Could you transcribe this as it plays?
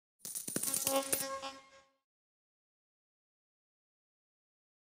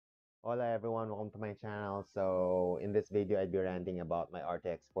Hola everyone, welcome to my channel. So in this video, I'd be ranting about my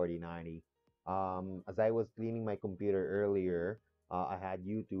RTX 4090. As I was cleaning my computer earlier, I had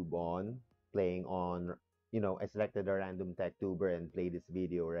YouTube on, playing on, I selected a random tech tuber and played this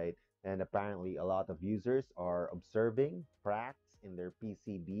video, right? And apparently a lot of users are observing cracks in their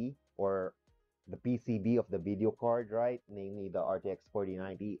PCB or the PCB of the video card, right? Namely the RTX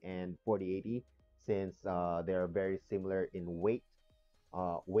 4090 and 4080, since they're very similar in weight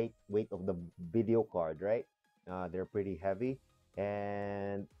of the video card, right? They're pretty heavy,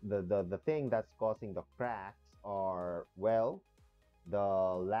 and the thing that's causing the cracks are, well, the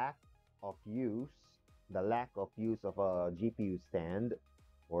lack of use the lack of use of a GPU stand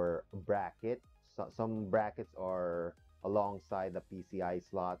or bracket. Some brackets are alongside the PCI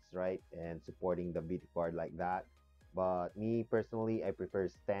slots, right, and supporting the video card like that. But me personally, I prefer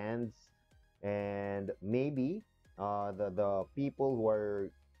stands. And maybe the people who are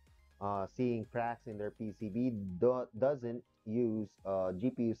seeing cracks in their PCB doesn't use a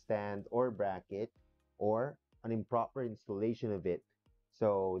GPU stand or bracket, or an improper installation of it.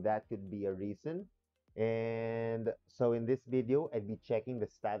 So that could be a reason. And so in this video, I'd be checking the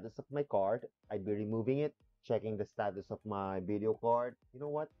status of my card. I'd be removing it, checking the status of my video card. You know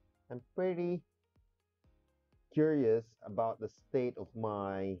what? I'm pretty curious about the state of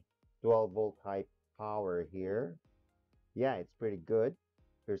my 12-volt high power here. Yeah, it's pretty good.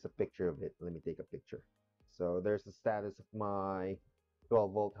 Here's a picture of it. Let me take a picture. So there's the status of my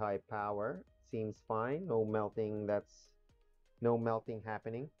 12-volt high power. Seems fine. No melting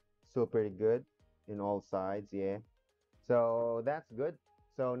happening. Still pretty good in all sides, yeah. So that's good.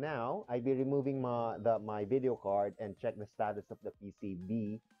 So now I'd be removing my video card and check the status of the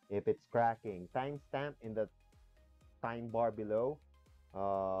PCB if it's cracking. Timestamp in the time bar below.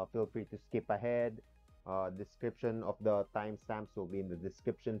 Feel free to skip ahead. Description of the timestamps will be in the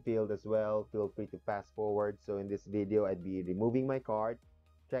description field as well. Feel free to fast forward. So in this video, I'd be removing my card,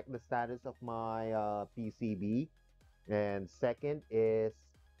 check the status of my PCB, and second is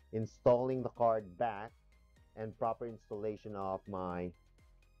installing the card back and proper installation of my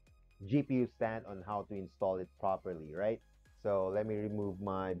GPU stand on how to install it properly, right? So let me remove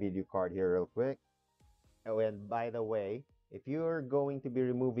my video card here real quick. Oh, and by the way, if you're going to be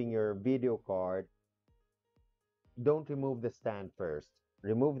removing your video card, don't remove the stand first.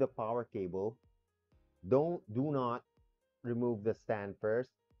 Remove the power cable. Do not remove the stand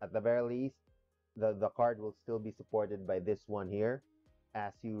first. At the very least, the card will still be supported by this one here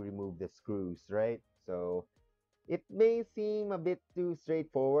as you remove the screws, right? So it may seem a bit too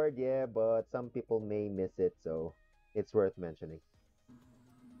straightforward, yeah, but some people may miss it, so it's worth mentioning.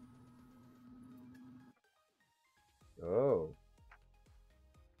 Oh,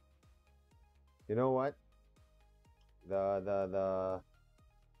 you know what? The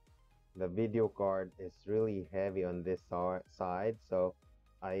the video card is really heavy on this side, so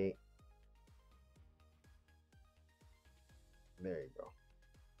I there you go.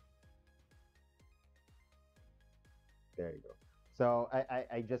 There you go. So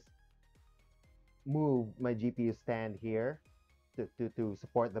I just move my GPU stand here to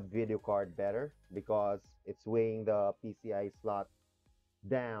support the video card better, because it's weighing the PCI slot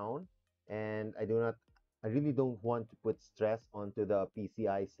down, and I really don't want to put stress onto the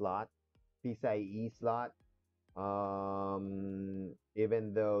PCIe slot.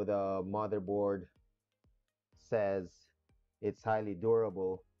 Even though the motherboard says it's highly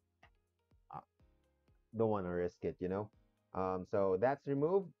durable, I don't want to risk it, you know. So that's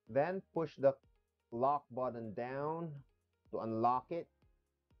removed. Then push the lock button down to unlock it.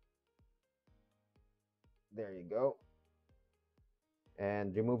 There you go.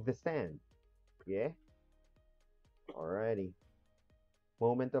 And remove the stand. Yeah. Alrighty.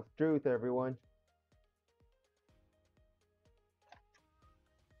 Moment of truth, everyone.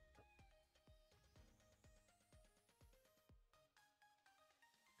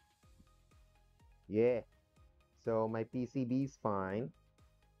 Yeah. So my PCB is fine.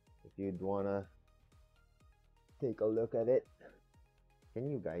 If you'd wanna take a look at it. Can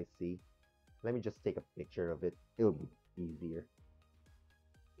you guys see? Let me just take a picture of it. It'll be easier.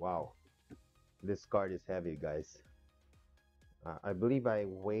 Wow. This card is heavy, guys. I believe I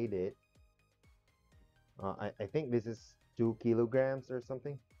weighed it. I think this is 2 kilograms or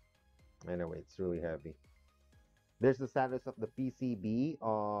something. Anyway, it's really heavy. There's the status of the PCB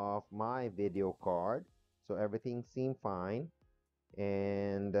of my video card. So everything seemed fine.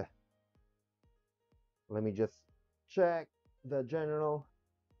 And let me just check the general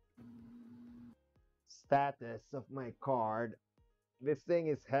status of my card. This thing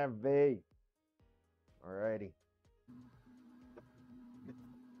is heavy. Alrighty.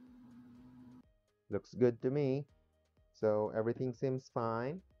 Looks good to me. So everything seems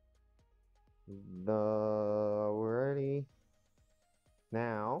fine. We're ready.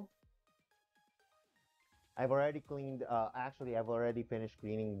 Now, I've already cleaned, actually, I've already finished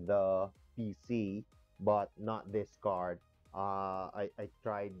cleaning the PC, but not this card. I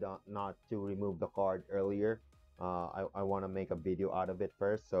tried not to remove the card earlier. I want to make a video out of it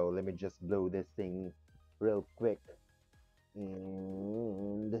first, so let me just blow this thing real quick.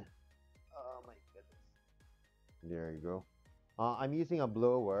 And, oh my goodness. There you go. I'm using a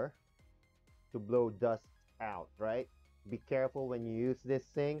blower to blow dust out, right? Be careful when you use this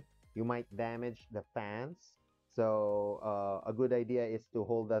thing. You might damage the fans. So a good idea is to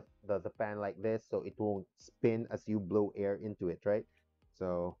hold the fan like this so it won't spin as you blow air into it, right?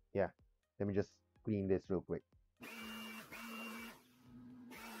 So yeah, let me just clean this real quick.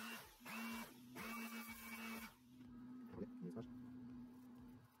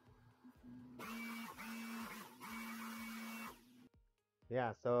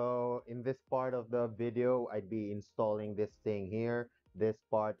 Yeah, so in this part of the video, I'd be installing this thing here. This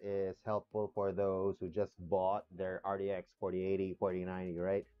part is helpful for those who just bought their RTX 4080, 4090,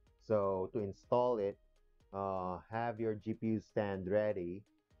 right? So to install it, have your GPU stand ready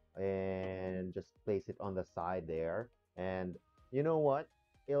and just place it on the side there. And you know what?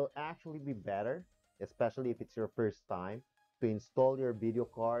 It'll actually be better, especially if it's your first time, to install your video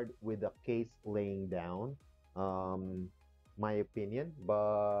card with the case laying down. Um, my opinion,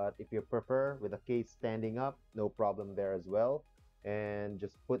 but if you prefer with the case standing up, no problem there as well. And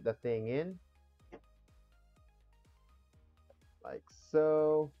just put the thing in like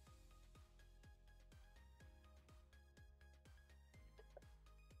so.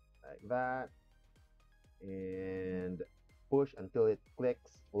 Like that, and push until it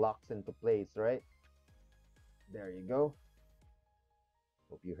clicks, locks into place, right? There you go.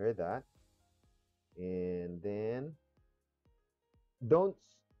 Hope you heard that. And then don't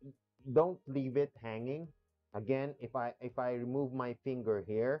don't leave it hanging. Again, if I remove my finger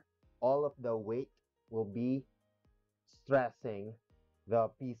here, all of the weight will be stressing the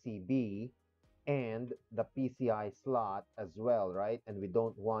PCB and the PCI slot as well, right? And we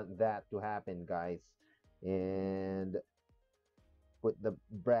don't want that to happen, guys. And put the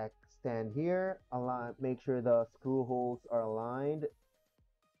bracket stand here, align, make sure the screw holes are aligned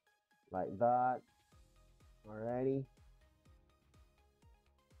like that. Alrighty.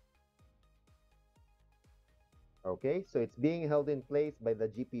 Okay, so it's being held in place by the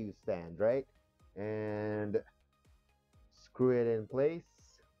GPU stand, right? And screw it in place.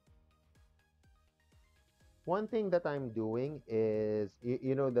 One thing that I'm doing is,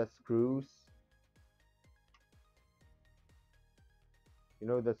 you know the screws,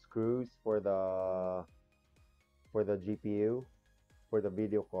 for the GPU, for the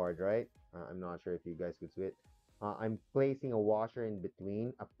video card, right? I'm not sure if you guys could see it. I'm placing a washer in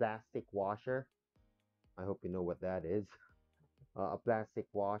between, a plastic washer. I hope you know what that is. A plastic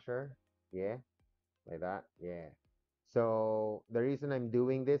washer, yeah, like that, yeah. So the reason I'm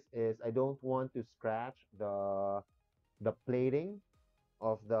doing this is I don't want to scratch the plating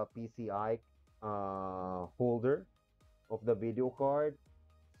of the PCI holder of the video card.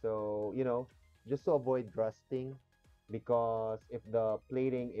 So, just to avoid rusting, because if the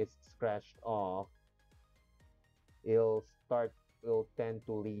plating is scratched off, it'll start, it'll tend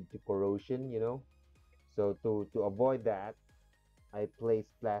to lead to corrosion. So to avoid that, I place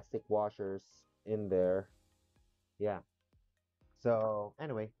plastic washers in there. Yeah. So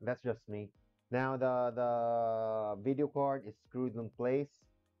anyway, that's just me. Now the video card is screwed in place.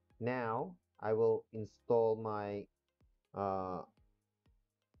 Now I will install my uh,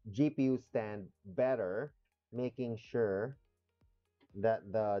 GPU stand better, making sure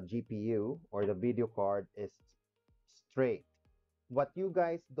that the GPU or the video card is straight. What you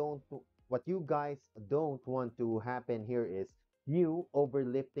guys don't want to happen here is you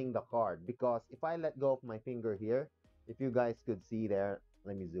overlifting the card, because if I let go of my finger here, if you guys could see there,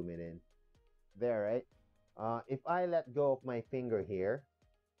 let me zoom it in. There, right? If I let go of my finger here,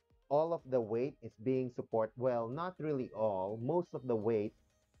 all of the weight is being support. Well, not really all. Most of the weight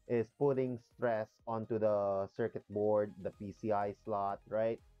is putting stress onto the circuit board, the PCI slot,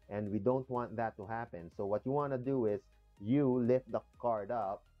 right? And we don't want that to happen. So what you want to do is you lift the card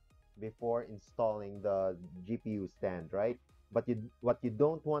up before installing the GPU stand, right? But what you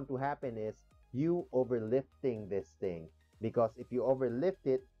don't want to happen is you overlifting this thing, because if you overlift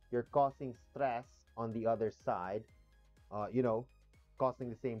it, you're causing stress on the other side, uh, you know, causing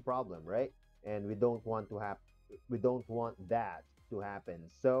the same problem, right? And we don't want that to happen.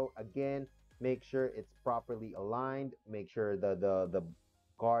 So again, make sure it's properly aligned, make sure the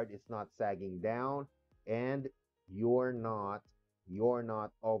card is not sagging down, and you're not you're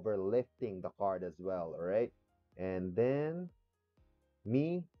not overlifting the card as well, all right? And then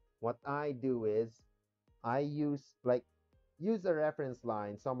me, what I do is I use a reference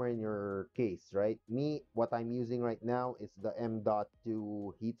line somewhere in your case, right? Me, what I'm using right now is the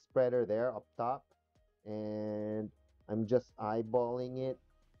M.2 heat spreader there up top, and I'm just eyeballing it.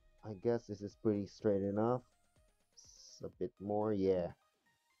 I guess this is pretty straight enough. A bit more, yeah,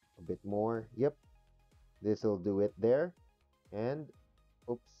 a bit more. Yep, this will do it there. And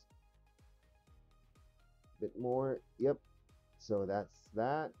oops, a bit more. Yep, so that's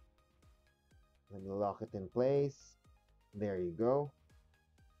that. Let me lock it in place. There you go.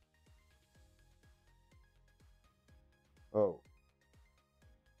 Oh,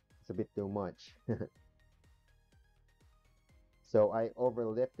 it's a bit too much. So I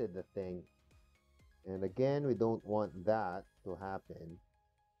overlifted the thing. And again, we don't want that to happen.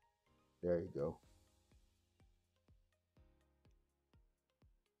 There you go.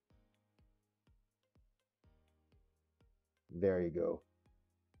 There you go.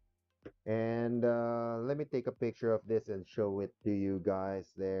 And let me take a picture of this and show it to you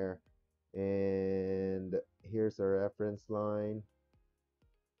guys there. And here's a reference line.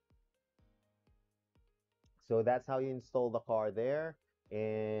 So that's how you install the car there.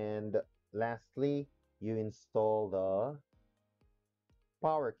 And lastly, you install the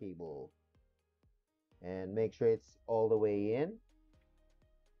power cable and make sure it's all the way in.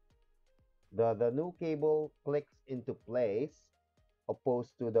 The new cable clicks into place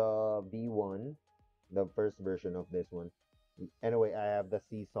opposed to the V1, the first version of this one. Anyway, I have the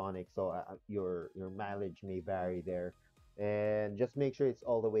C-Sonic, so your mileage may vary there. And just make sure it's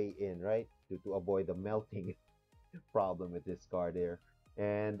all the way in, right? To avoid the melting problem with this car there.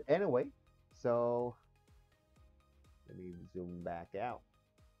 And anyway, so let me zoom back out.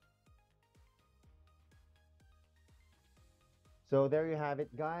 So there you have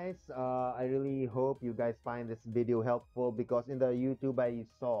it, guys. I really hope you guys find this video helpful because in the YouTube I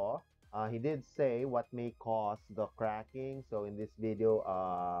saw, he did say what may cause the cracking. So in this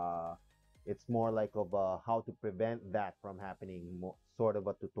video, it's more like of how to prevent that from happening, sort of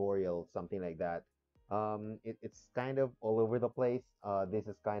a tutorial, something like that. It's kind of all over the place. This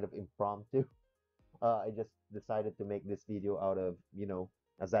is kind of impromptu. I just decided to make this video out of,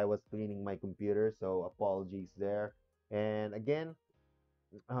 as I was cleaning my computer. So apologies there. And again,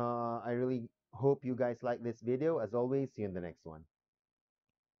 I really hope you guys like this video. As always, see you in the next one.